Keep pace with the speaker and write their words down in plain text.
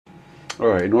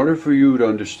Alright, in order for you to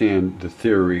understand the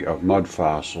theory of mud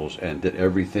fossils and that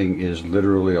everything is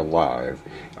literally alive,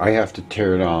 I have to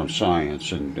tear down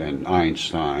science and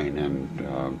Einstein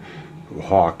and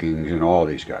Hawking and all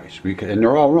these guys. And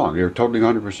they're all wrong. They're totally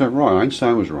 100% wrong.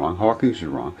 Einstein was wrong. Hawking is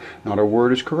wrong. Not a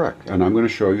word is correct. And I'm going to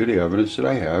show you the evidence that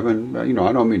I have. And,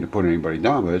 I don't mean to put anybody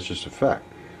down, but it's just a fact.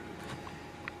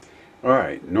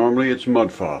 Alright, normally it's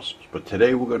mud fossils. But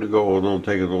today we're going to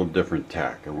take a little different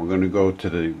tack. And we're going to go to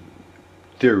the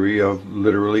theory of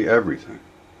literally everything.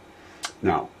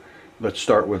 Now, let's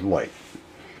start with light.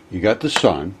 You got the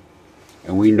sun.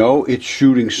 And we know it's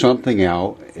shooting something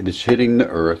out, and it's hitting the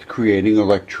earth, creating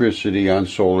electricity on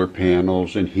solar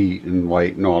panels and heat and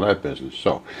light and all that business.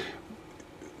 So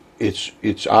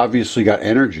it's obviously got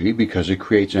energy because it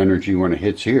creates energy when it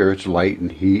hits here. It's light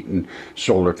and heat and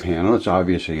solar panel. It's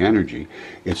obviously energy.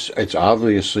 It's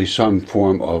obviously some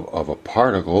form of a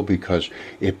particle because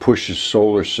it pushes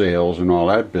solar sails and all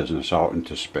that business out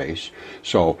into space.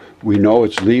 So we know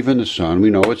it's leaving the sun.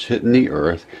 We know it's hitting the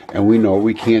earth. And we know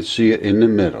we can't see it in the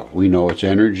middle. We know it's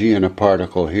energy in a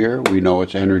particle here. We know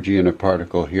it's energy in a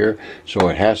particle here. So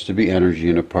it has to be energy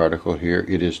in a particle here.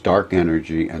 It is dark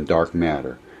energy and dark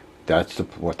matter. That's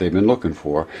what they've been looking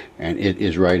for, and it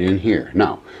is right in here.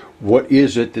 Now, what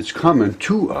is it that's coming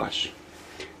to us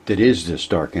that is this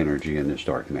dark energy and this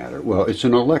dark matter? Well, it's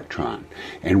an electron.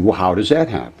 And how does that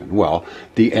happen? Well,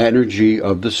 the energy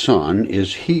of the sun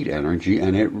is heat energy,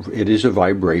 and it is a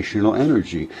vibrational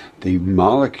energy. The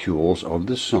molecules of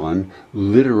the sun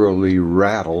literally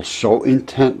rattle so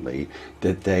intently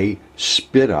that they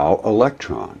spit out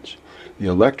electrons. The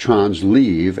electrons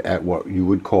leave at what you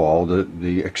would call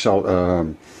the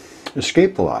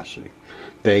escape velocity.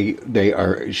 They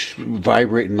are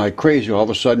vibrating like crazy. All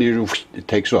of a sudden, it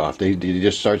takes off. They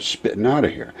just start spitting out of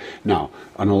here. Now,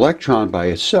 an electron by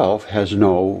itself has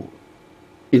no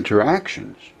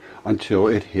interactions until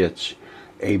it hits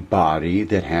a body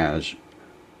that has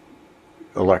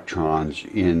electrons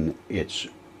in its.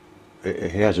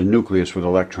 It has a nucleus with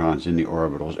electrons in the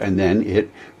orbitals, and then it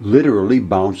literally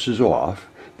bounces off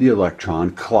the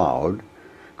electron cloud,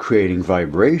 creating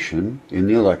vibration in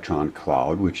the electron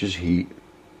cloud, which is heat,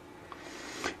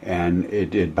 and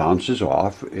it bounces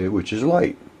off, which is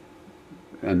light.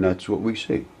 And that's what we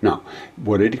see. Now,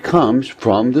 what it comes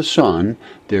from the sun,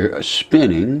 they're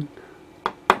spinning,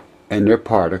 and they're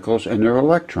particles, and they're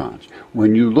electrons.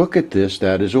 When you look at this,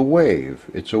 that is a wave.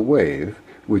 It's a wave,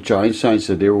 which Einstein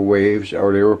said they were waves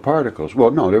or they were particles. Well,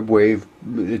 no, they're wave.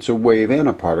 It's a wave and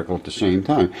a particle at the same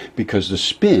time because the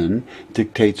spin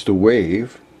dictates the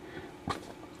wave,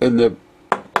 and the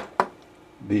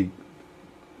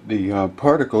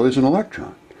particle is an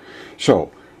electron.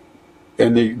 So,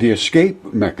 and the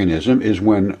escape mechanism is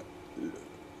when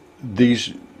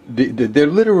they're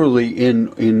literally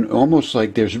in almost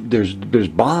like there's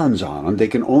bonds on them. They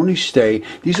can only stay.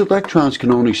 These electrons can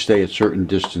only stay at certain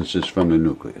distances from the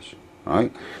nucleus,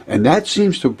 right? And that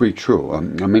seems to be true. I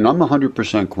mean, I'm a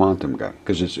 100% quantum guy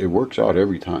because it works out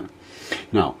every time.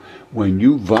 Now, when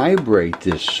you vibrate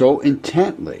this so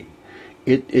intently,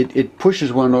 it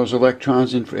pushes one of those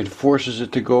electrons and forces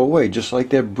it to go away, just like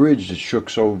that bridge that shook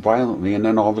so violently and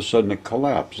then all of a sudden it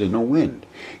collapsed in the wind.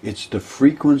 It's the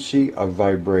frequency of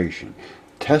vibration.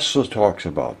 Tesla talks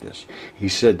about this. He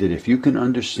said that if you can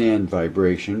understand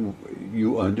vibration,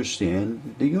 you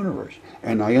understand the universe.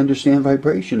 And I understand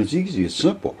vibration. It's easy. It's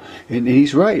simple. And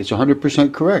he's right. It's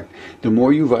 100% correct. The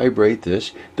more you vibrate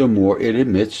this, the more it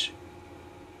emits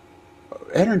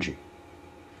energy.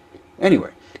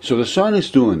 Anyway. So the sun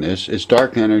is doing this. It's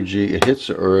dark energy. It hits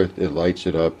the earth. It lights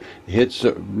it up. It hits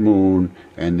the moon,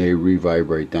 and they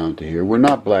revibrate down to here. We're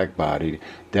not black-bodied.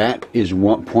 That is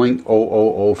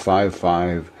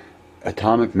 1.00055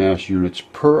 atomic mass units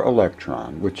per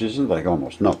electron, which isn't like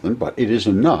almost nothing, but it is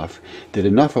enough that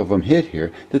enough of them hit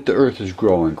here that the earth is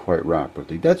growing quite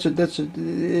rapidly.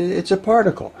 It's a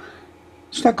particle.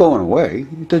 It's not going away.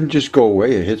 It doesn't just go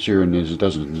away. It hits here and it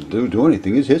doesn't do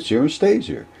anything. It hits here and stays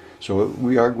here. So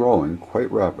we are growing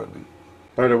quite rapidly.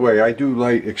 By the way, I do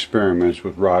light experiments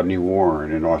with Rodney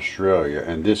Warren in Australia,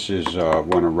 and this is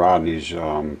one of Rodney's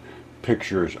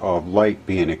pictures of light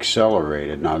being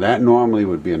accelerated. Now that normally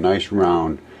would be a nice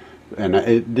round, and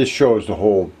this shows the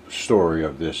whole story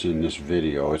of this in this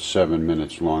video. It's 7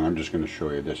 minutes long. I'm just going to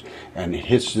show you this. And it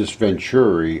hits this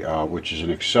Venturi, which is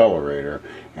an accelerator,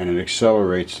 and it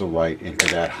accelerates the light into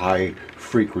that high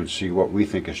frequency, what we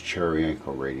think is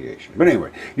Cherenkov radiation. But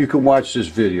anyway, you can watch this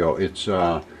video. It's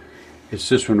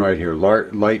this one right here.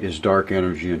 Light is dark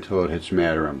energy until it hits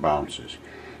matter and bounces.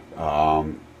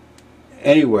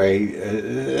 anyway,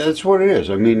 that's what it is.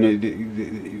 I mean,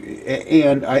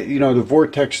 and you know, the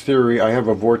vortex theory. I have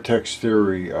a vortex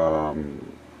theory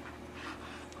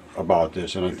about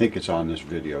this, and I think it's on this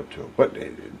video too. But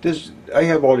this, I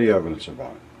have all the evidence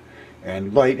about it.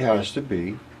 And light has to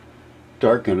be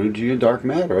dark energy and dark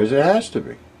matter, as it has to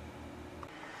be.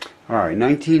 All right,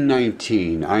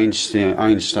 1919,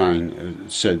 Einstein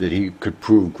said that he could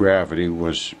prove gravity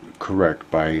was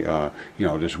correct by, you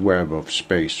know, this web of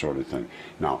space sort of thing.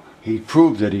 Now, he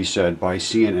proved it, he said, by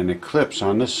seeing an eclipse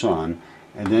on the sun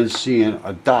and then seeing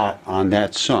a dot on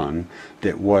that sun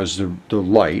that was the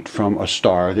light from a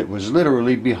star that was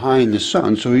literally behind the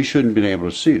sun, so he shouldn't have been able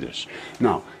to see this.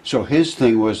 Now, so his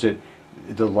thing was that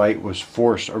the light was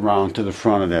forced around to the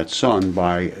front of that sun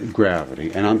by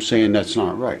gravity, and I'm saying that's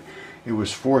not right. It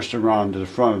was forced around to the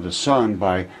front of the sun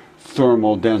by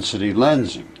thermal density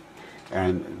lensing.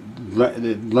 And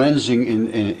lensing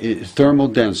in thermal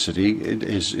density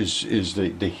is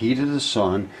the heat of the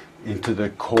sun into the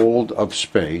cold of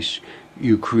space.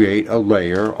 You create a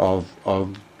layer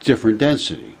of different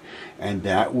density, and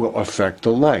that will affect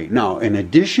the light. Now, in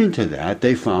addition to that,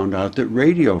 they found out that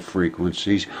radio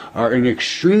frequencies are an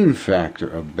extreme factor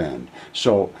of bend.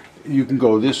 So you can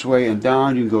go this way and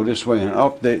down, you can go this way and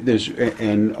up. There's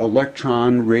an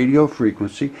electron radio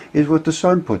frequency is what the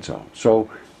sun puts out.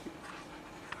 So,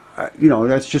 you know,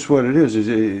 that's just what it is.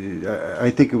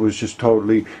 I think it was just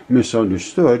totally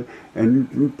misunderstood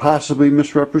and possibly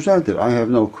misrepresented. I have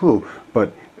no clue,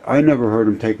 but I never heard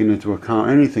him taking into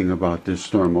account anything about this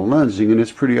thermal lensing, and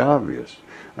it's pretty obvious.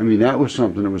 I mean, that was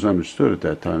something that was understood at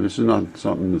that time. This is not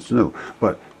something that's new,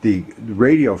 but the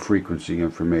radio frequency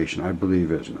information, I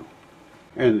believe, is new.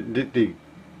 And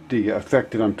the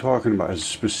effect that I'm talking about is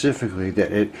specifically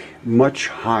that it much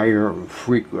higher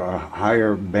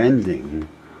higher bending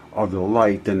of the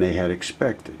light than they had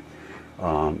expected.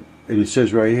 And it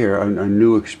says right here, a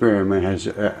new experiment has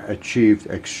achieved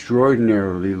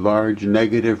extraordinarily large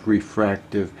negative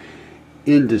refractive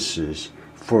indices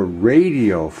for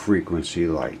radio frequency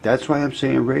light. That's why I'm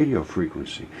saying radio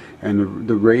frequency. And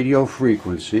the radio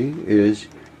frequency is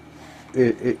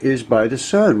by the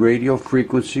sun. Radio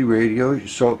frequency,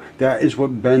 so that is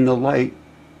what bend the light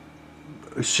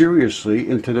seriously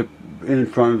in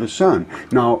front of the sun.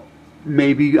 Now,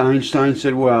 maybe Einstein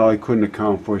said, well, I couldn't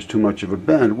account for it's too much of a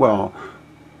bend. Well,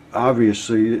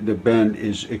 obviously the bend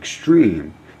is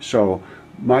extreme. So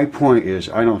my point is,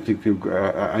 I don't think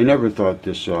I never thought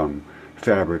this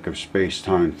fabric of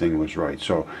space-time thing was right.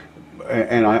 So,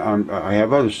 and I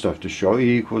have other stuff to show.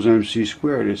 E equals mc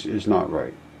squared is not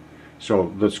right.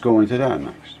 So let's go into that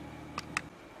next.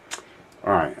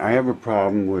 Alright, I have a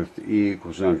problem with E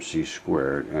equals mc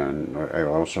squared, and I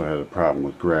also had a problem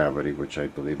with gravity, which I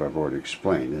believe I've already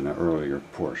explained in an earlier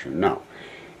portion. Now,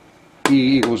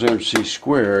 E equals mc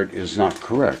squared is not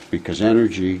correct, because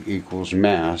energy equals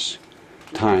mass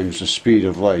times the speed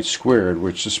of light squared,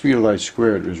 which the speed of light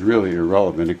squared is really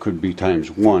irrelevant. It could be times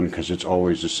 1, because it's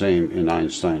always the same in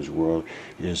Einstein's world,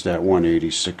 is that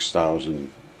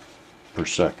 186,000 per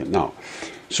second. Now,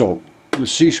 so the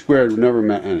c squared never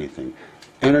meant anything.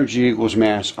 Energy equals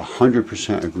mass,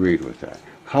 100% agreed with that.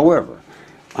 However,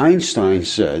 Einstein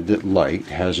said that light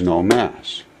has no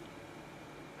mass.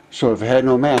 So if it had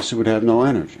no mass, it would have no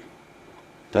energy.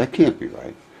 That can't be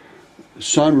right. The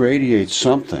sun radiates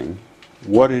something.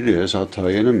 What it is, I'll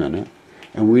tell you in a minute.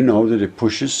 And we know that it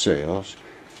pushes sails.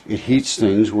 It heats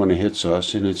things when it hits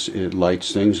us, and it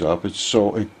lights things up.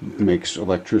 It makes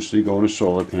electricity go into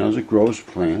solar panels. It grows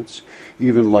plants.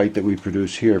 Even light that we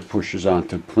produce here pushes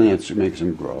onto plants. It makes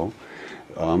them grow.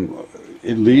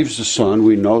 It leaves the sun.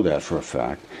 We know that for a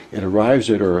fact. It arrives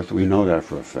at Earth. We know that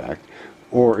for a fact.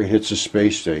 Or it hits a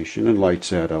space station and lights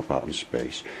that up out in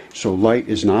space. So light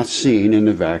is not seen in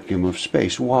the vacuum of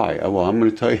space. Why? Well, I'm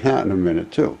going to tell you that in a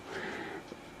minute too.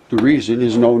 The reason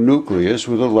is no nucleus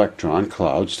with electron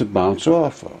clouds to bounce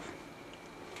off of.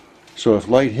 So if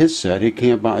light hits that, it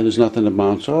can't bounce. There's nothing to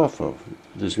bounce off of.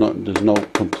 There's no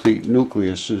complete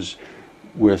nucleuses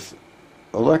with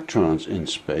electrons in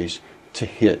space to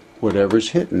hit whatever's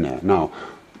hitting that. Now,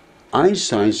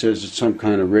 Einstein says it's some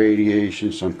kind of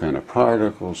radiation, some kind of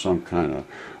particle, some kind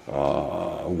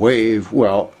of wave.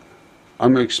 Well,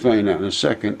 I'm going to explain that in a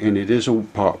second, and it is a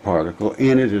particle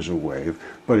and it is a wave,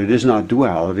 but it is not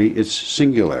duality, it's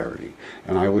singularity,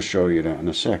 and I will show you that in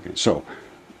a second. So,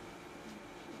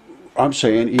 I'm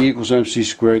saying E equals mc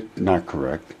squared, not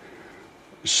correct.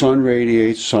 Sun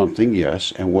radiates something,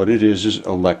 yes, and what it is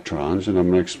electrons, and I'm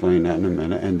going to explain that in a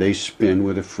minute, and they spin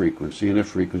with a frequency, and the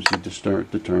frequency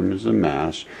determines the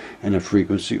mass, and the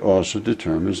frequency also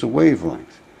determines the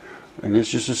wavelength. And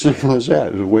it's just as simple as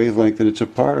that. It's a wavelength and it's a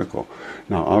particle.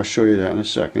 Now, I'll show you that in a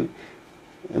second.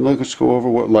 And let's go over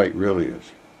what light really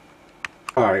is.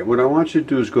 Alright, what I want you to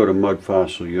do is go to Mud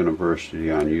Fossil University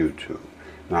on YouTube.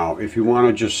 Now, if you want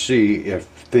to just see if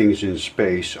things in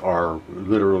space are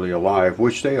literally alive,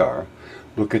 which they are,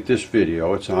 look at this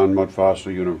video. It's on Mud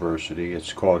Fossil University.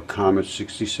 It's called Comet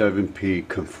 67P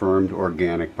Confirmed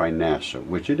Organic by NASA,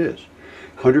 which it is.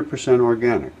 100%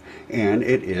 organic. And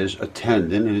it is a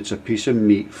tendon, and it's a piece of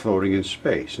meat floating in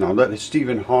space. Now, let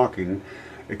Stephen Hawking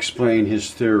explain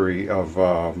his theory of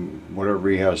whatever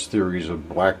he has theories of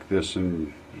black this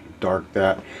and dark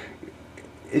that.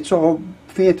 It's all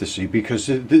fantasy, because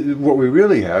what we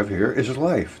really have here is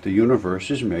life. The universe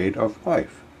is made of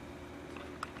life.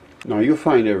 Now, you'll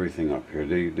find everything up here.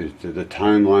 The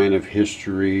timeline of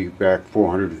history back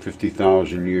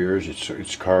 450,000 years.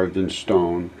 It's carved in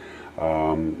stone.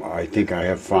 I think I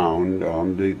have found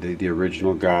the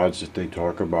original gods that they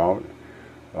talk about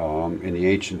in the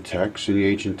ancient texts. And the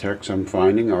ancient texts I'm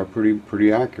finding are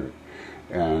pretty accurate.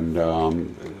 And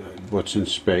what's in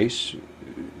space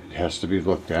has to be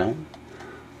looked at.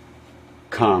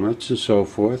 Comets and so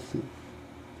forth.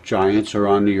 Giants are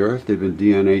on the Earth. They've been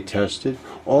DNA tested.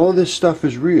 All of this stuff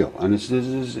is real, and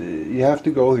you have to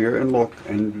go here and look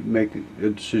and make a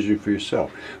decision for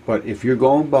yourself. But if you're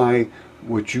going by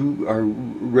what you are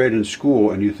read in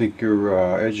school and you think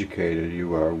you're educated,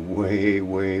 you are way,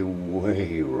 way,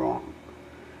 way wrong.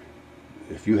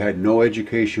 If you had no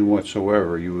education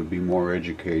whatsoever, you would be more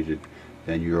educated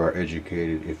than you are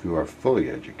educated if you are fully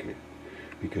educated,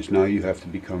 because now you have to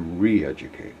become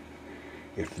re-educated.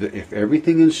 If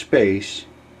everything in space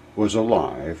was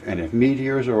alive, and if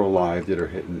meteors are alive that are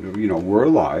hitting, we're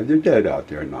alive, they're dead out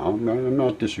there now, I'm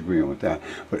not disagreeing with that,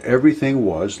 but everything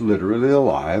was literally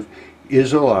alive,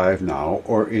 is alive now,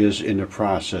 or is in the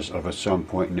process of at some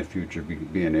point in the future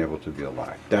being able to be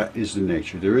alive. That is the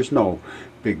nature. There is no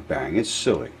Big Bang. It's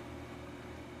silly.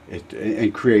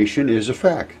 And creation is a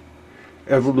fact.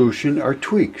 Evolution are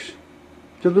tweaks.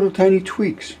 They're little tiny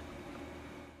tweaks.